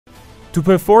To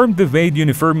perform the Yazd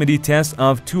uniformity test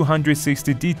of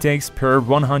 260 dtex per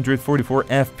 144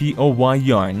 FPOY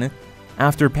yarn,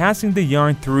 after passing the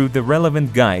yarn through the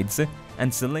relevant guides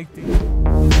and selecting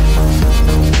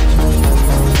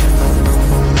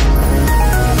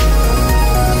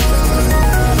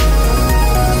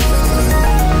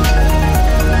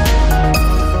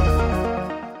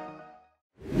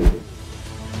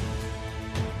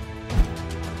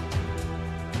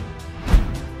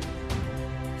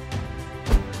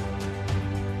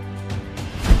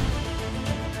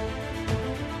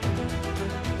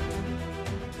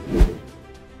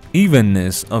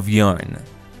Evenness of yarn.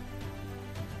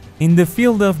 In the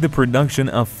field of the production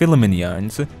of filament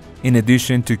yarns, in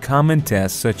addition to common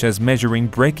tests such as measuring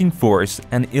breaking force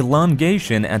and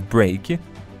elongation at break,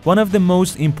 one of the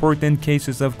most important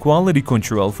cases of quality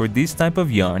control for this type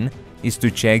of yarn is to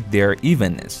check their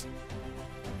evenness.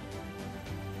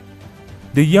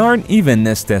 The yarn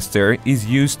evenness tester is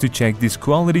used to check this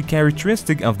quality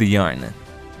characteristic of the yarn.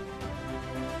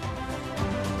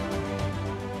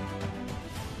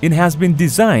 It has been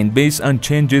designed based on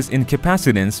changes in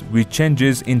capacitance with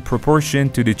changes in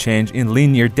proportion to the change in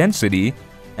linear density,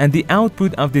 and the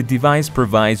output of the device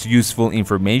provides useful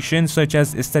information such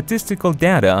as statistical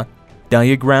data,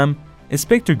 diagram, a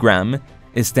spectrogram,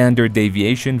 a standard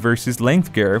deviation versus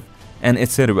length curve, and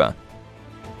etc.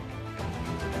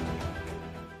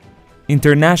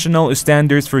 International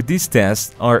standards for this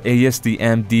test are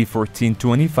ASTM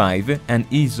D1425 and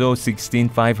ISO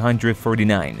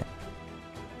 16549.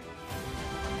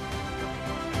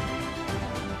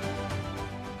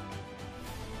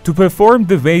 To perform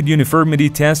the Yazd uniformity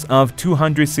test of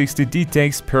 260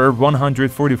 dtex per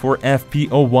 144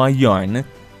 FPOY yarn,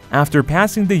 after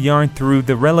passing the yarn through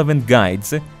the relevant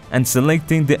guides and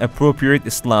selecting the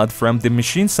appropriate slot from the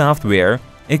machine software,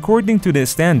 according to the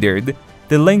standard,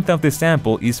 the length of the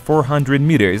sample is 400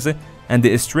 meters and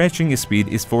the stretching speed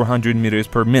is 400 meters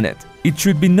per minute. It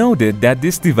should be noted that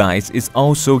this device is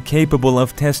also capable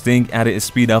of testing at a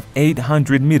speed of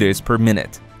 800 meters per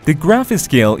minute. The graph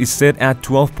scale is set at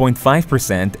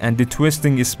 12.5% and the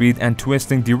twisting speed and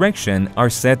twisting direction are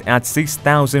set at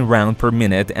 6,000 rounds per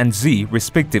minute and Z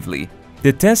respectively.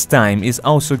 The test time is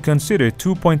also considered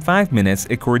 2.5 minutes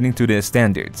according to the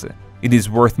standards. It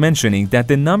is worth mentioning that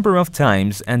the number of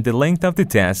times and the length of the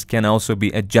test can also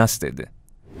be adjusted.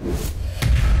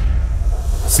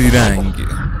 SIRANG.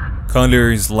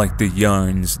 Colors like the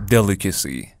yarn's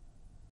delicacy.